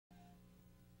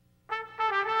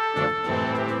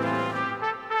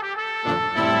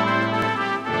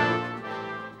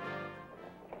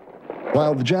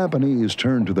While the Japanese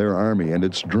turned to their army and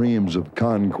its dreams of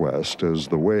conquest as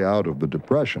the way out of the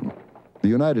Depression, the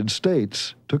United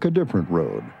States took a different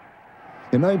road.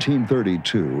 In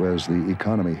 1932, as the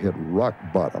economy hit rock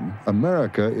bottom,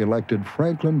 America elected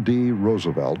Franklin D.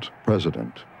 Roosevelt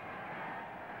president.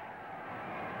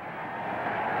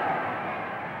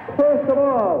 First of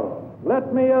all,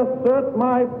 let me assert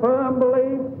my firm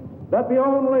belief that the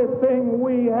only thing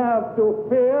we have to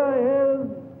fear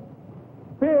is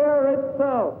fear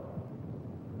itself.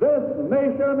 This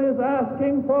nation is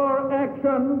asking for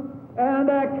action,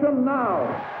 and action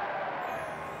now.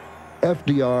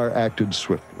 FDR acted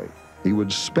swiftly. He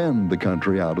would spend the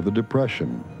country out of the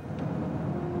Depression.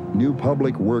 New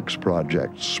public works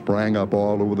projects sprang up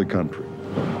all over the country,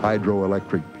 from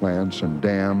hydroelectric plants and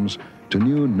dams to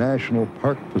new national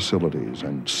park facilities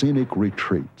and scenic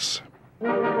retreats.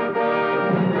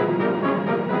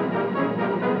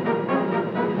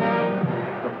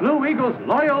 The Blue Eagle's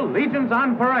loyal legions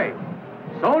on parade.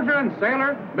 Soldier and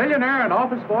sailor, millionaire and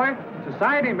office boy,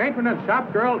 society matron and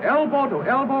shop girl, elbow to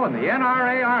elbow in the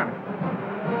NRA Army.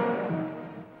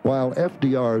 While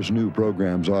FDR's new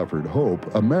programs offered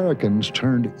hope, Americans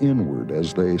turned inward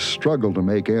as they struggled to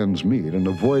make ends meet and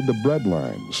avoid the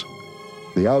breadlines.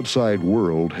 The outside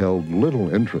world held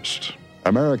little interest.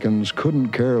 Americans couldn't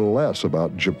care less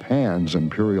about Japan's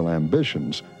imperial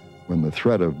ambitions when the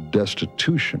threat of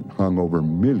destitution hung over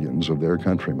millions of their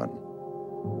countrymen.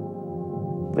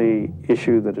 The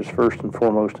issue that is first and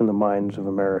foremost in the minds of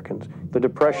Americans, the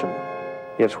Depression.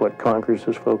 It's what Congress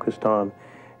is focused on,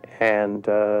 and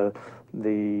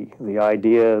the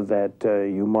idea that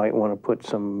you might want to put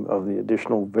some of the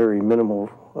additional, very minimal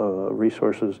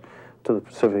resources to the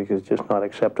Pacific is just not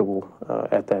acceptable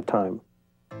at that time.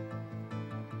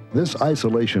 This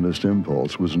isolationist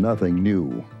impulse was nothing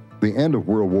new. The end of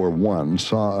World War I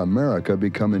saw America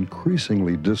become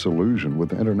increasingly disillusioned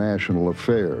with international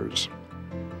affairs.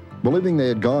 Believing they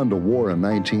had gone to war in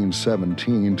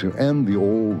 1917 to end the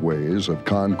old ways of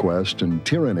conquest and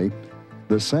tyranny,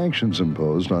 the sanctions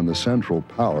imposed on the Central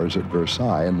Powers at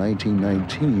Versailles in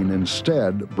 1919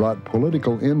 instead brought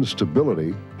political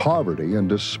instability, poverty, and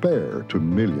despair to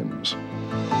millions.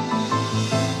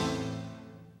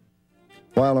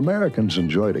 While Americans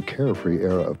enjoyed a carefree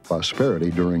era of prosperity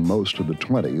during most of the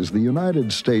 20s, the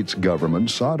United States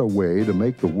government sought a way to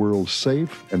make the world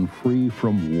safe and free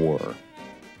from war.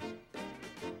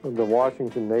 The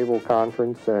Washington Naval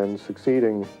Conference and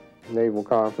succeeding naval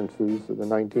conferences of the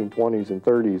 1920s and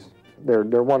 30s,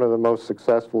 they're one of the most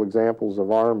successful examples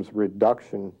of arms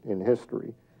reduction in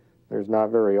history. There's not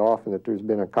very often that there's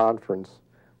been a conference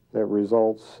that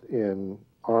results in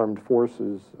armed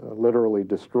forces literally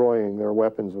destroying their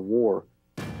weapons of war.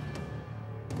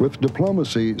 With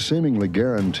diplomacy seemingly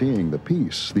guaranteeing the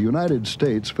peace, the United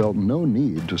States felt no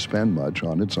need to spend much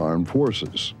on its armed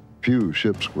forces. Few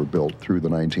ships were built through the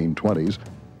 1920s,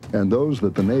 and those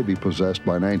that the Navy possessed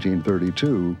by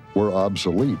 1932 were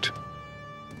obsolete.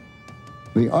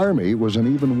 The Army was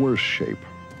in even worse shape.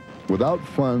 Without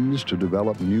funds to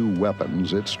develop new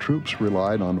weapons, its troops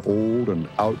relied on old and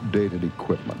outdated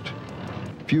equipment.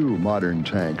 Few modern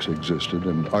tanks existed,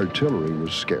 and artillery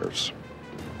was scarce.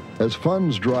 As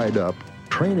funds dried up,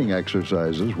 training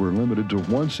exercises were limited to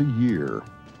once a year.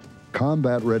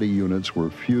 Combat-ready units were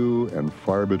few and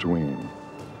far between.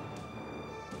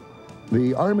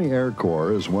 The Army Air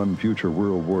Corps, as one future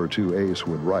World War II ace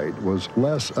would write, was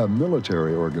less a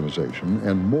military organization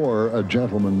and more a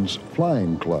gentleman's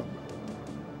flying club.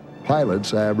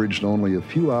 Pilots averaged only a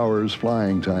few hours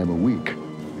flying time a week,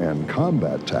 and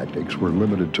combat tactics were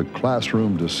limited to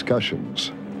classroom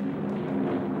discussions.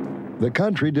 The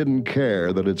country didn't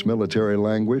care that its military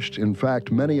languished. In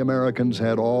fact, many Americans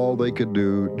had all they could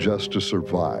do just to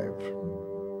survive.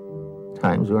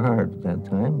 Times were hard at that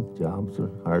time. Jobs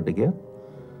were hard to get.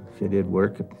 If you did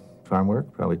work, farm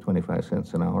work, probably 25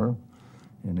 cents an hour.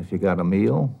 And if you got a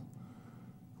meal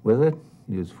with it,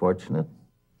 you was fortunate.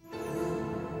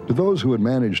 To those who had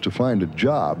managed to find a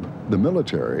job, the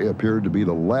military appeared to be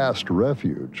the last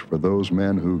refuge for those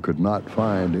men who could not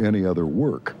find any other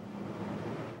work.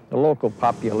 The local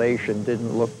population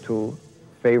didn't look too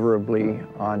favorably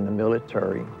on the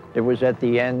military. It was at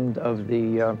the end of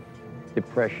the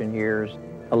Depression years.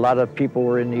 A lot of people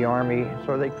were in the Army,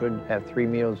 so they could have 3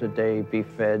 meals a day, be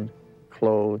fed,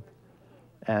 clothed,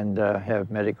 and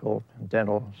have medical and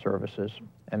dental services,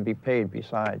 and be paid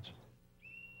besides.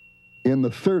 In the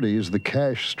 30s, the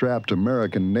cash-strapped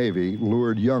American Navy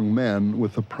lured young men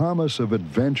with the promise of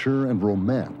adventure and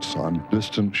romance on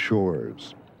distant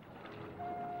shores.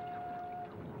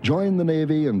 Join the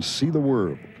Navy and see the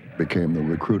world became the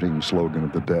recruiting slogan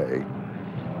of the day.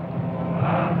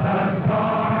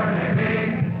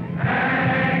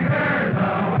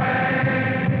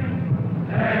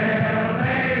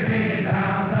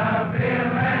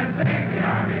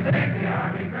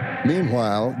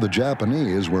 Meanwhile, the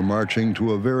Japanese were marching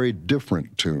to a very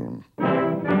different tune.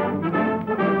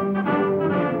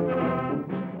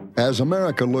 As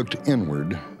America looked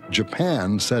inward,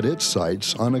 Japan set its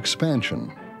sights on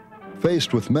expansion.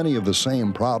 Faced with many of the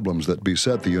same problems that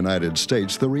beset the United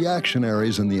States, the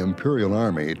reactionaries in the Imperial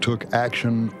Army took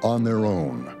action on their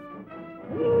own.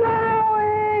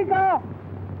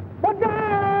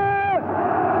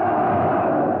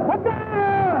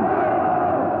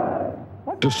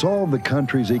 To solve the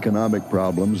country's economic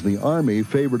problems, the Army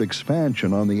favored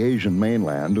expansion on the Asian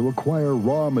mainland to acquire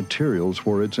raw materials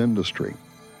for its industry.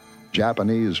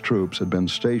 Japanese troops had been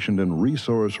stationed in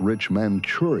resource-rich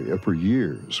Manchuria for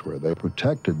years, where they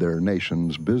protected their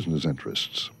nation's business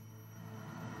interests.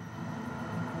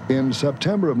 In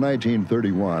September of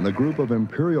 1931, a group of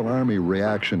Imperial Army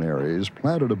reactionaries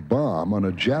planted a bomb on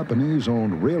a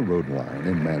Japanese-owned railroad line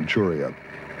in Manchuria.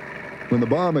 When the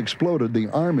bomb exploded, the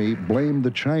Army blamed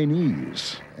the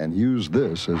Chinese and used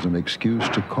this as an excuse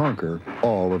to conquer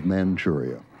all of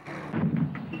Manchuria.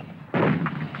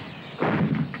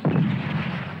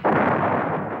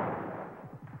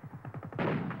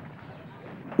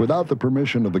 Without the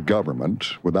permission of the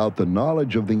government, without the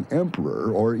knowledge of the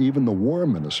emperor or even the war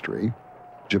ministry,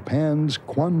 Japan's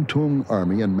Kwantung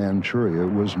Army in Manchuria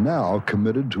was now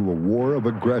committed to a war of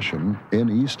aggression in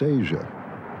East Asia.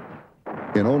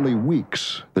 In only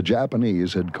weeks, the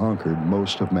Japanese had conquered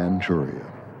most of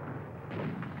Manchuria.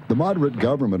 The moderate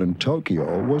government in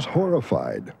Tokyo was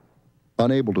horrified.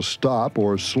 Unable to stop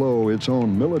or slow its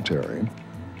own military,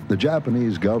 the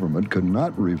Japanese government could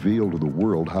not reveal to the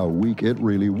world how weak it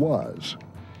really was.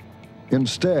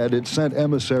 Instead, it sent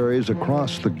emissaries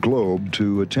across the globe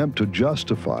to attempt to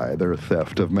justify their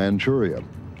theft of Manchuria.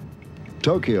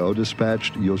 Tokyo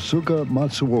dispatched Yosuke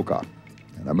Matsuoka,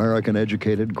 an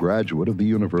American-educated graduate of the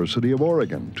University of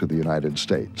Oregon, to the United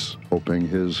States, hoping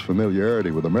his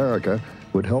familiarity with America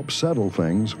would help settle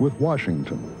things with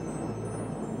Washington.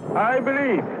 I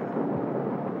believe,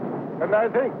 and I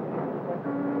think,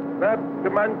 that the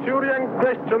Manchurian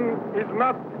question is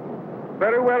not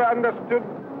very well understood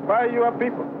by your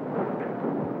people.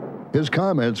 His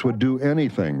comments would do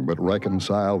anything but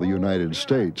reconcile the United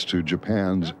States to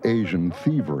Japan's Asian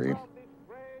thievery.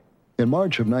 In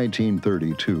March of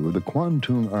 1932, the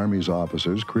Kwantung Army's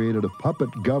officers created a puppet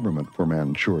government for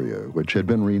Manchuria, which had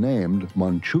been renamed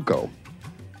Manchukuo.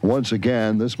 Once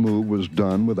again, this move was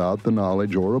done without the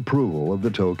knowledge or approval of the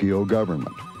Tokyo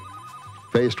government.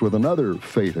 Faced with another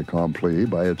fait accompli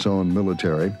by its own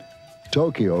military,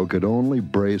 Tokyo could only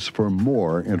brace for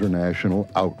more international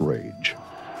outrage.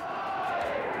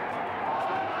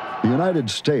 The United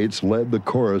States led the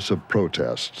chorus of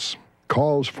protests.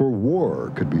 Calls for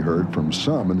war could be heard from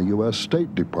some in the U.S.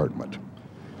 State Department.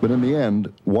 But in the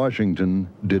end, Washington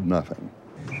did nothing,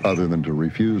 other than to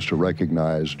refuse to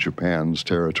recognize Japan's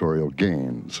territorial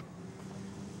gains.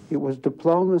 It was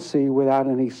diplomacy without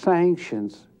any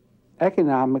sanctions,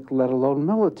 economic, let alone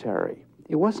military.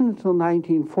 It wasn't until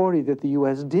 1940 that the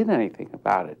U.S. did anything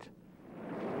about it.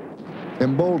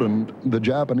 Emboldened, the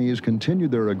Japanese continued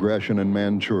their aggression in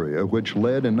Manchuria, which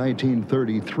led in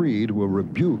 1933 to a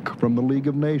rebuke from the League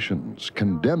of Nations,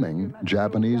 condemning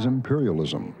Japanese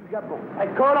imperialism. I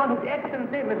call on His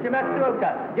Excellency, Mr.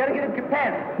 Matsuoka, delegate of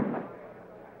Japan.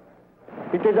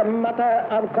 It is a matter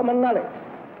of common knowledge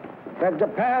that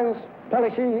Japan's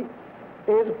policy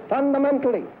is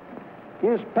fundamentally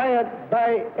inspired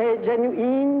by a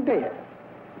genuine desire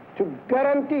to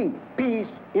guarantee peace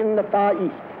in the Far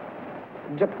East.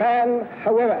 Japan,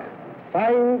 however,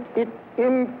 finds it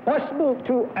impossible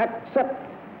to accept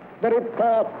the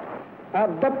report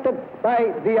adopted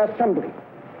by the Assembly.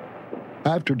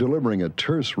 After delivering a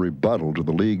terse rebuttal to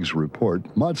the League's report,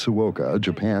 Matsuoka,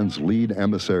 Japan's lead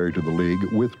emissary to the League,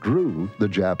 withdrew the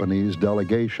Japanese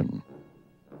delegation.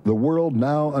 The world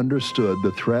now understood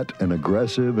the threat an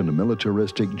aggressive and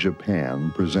militaristic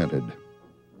Japan presented.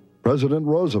 President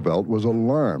Roosevelt was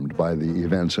alarmed by the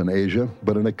events in Asia,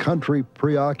 but in a country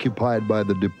preoccupied by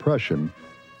the Depression,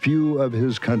 few of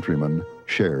his countrymen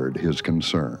shared his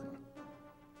concern.